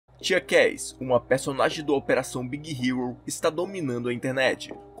Tia Cass, uma personagem da Operação Big Hero, está dominando a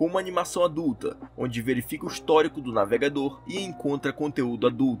internet, com uma animação adulta, onde verifica o histórico do navegador e encontra conteúdo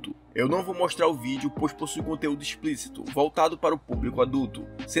adulto. Eu não vou mostrar o vídeo, pois possui conteúdo explícito, voltado para o público adulto,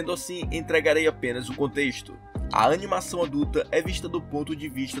 sendo assim, entregarei apenas o contexto. A animação adulta é vista do ponto de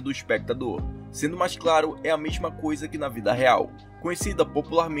vista do espectador, sendo mais claro, é a mesma coisa que na vida real, conhecida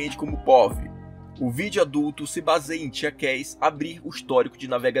popularmente como POV. O vídeo adulto se baseia em Tia Cass abrir o histórico de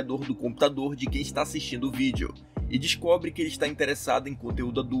navegador do computador de quem está assistindo o vídeo e descobre que ele está interessado em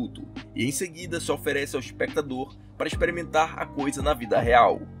conteúdo adulto, e em seguida se oferece ao espectador para experimentar a coisa na vida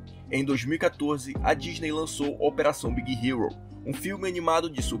real. Em 2014, a Disney lançou Operação Big Hero, um filme animado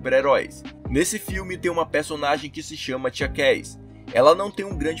de super-heróis. Nesse filme tem uma personagem que se chama Tia Cass. Ela não tem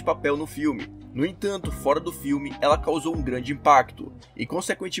um grande papel no filme, no entanto, fora do filme, ela causou um grande impacto, e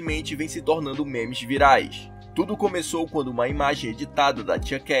consequentemente vem se tornando memes virais. Tudo começou quando uma imagem editada da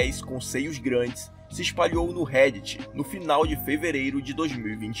Tia Cass com seios grandes se espalhou no Reddit no final de fevereiro de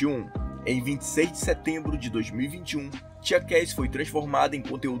 2021. Em 26 de setembro de 2021, Tia Cass foi transformada em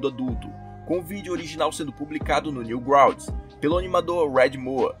conteúdo adulto, com o vídeo original sendo publicado no Newgrounds pelo animador Red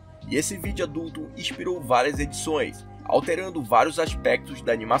Moore, e esse vídeo adulto inspirou várias edições, alterando vários aspectos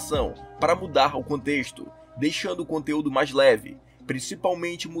da animação para mudar o contexto, deixando o conteúdo mais leve,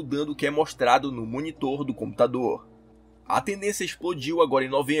 principalmente mudando o que é mostrado no monitor do computador. A tendência explodiu agora em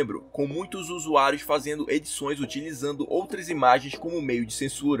novembro, com muitos usuários fazendo edições utilizando outras imagens como meio de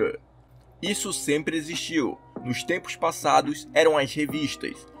censura. Isso sempre existiu, nos tempos passados eram as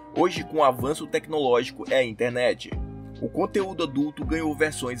revistas, hoje com o avanço tecnológico é a internet. O conteúdo adulto ganhou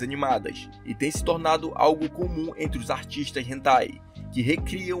versões animadas e tem se tornado algo comum entre os artistas hentai, que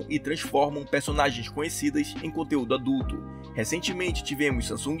recriam e transformam personagens conhecidas em conteúdo adulto. Recentemente tivemos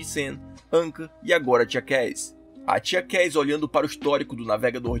Samsung Sen, Anka e agora Tia Cass. A Tia Cass, olhando para o histórico do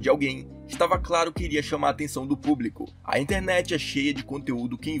navegador de alguém, estava claro que iria chamar a atenção do público. A internet é cheia de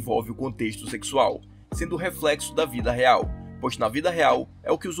conteúdo que envolve o contexto sexual, sendo reflexo da vida real, pois na vida real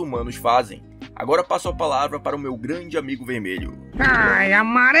é o que os humanos fazem. Agora passo a palavra para o meu grande amigo vermelho. Ai,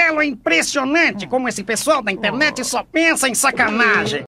 amarelo é impressionante como esse pessoal da internet só pensa em sacanagem.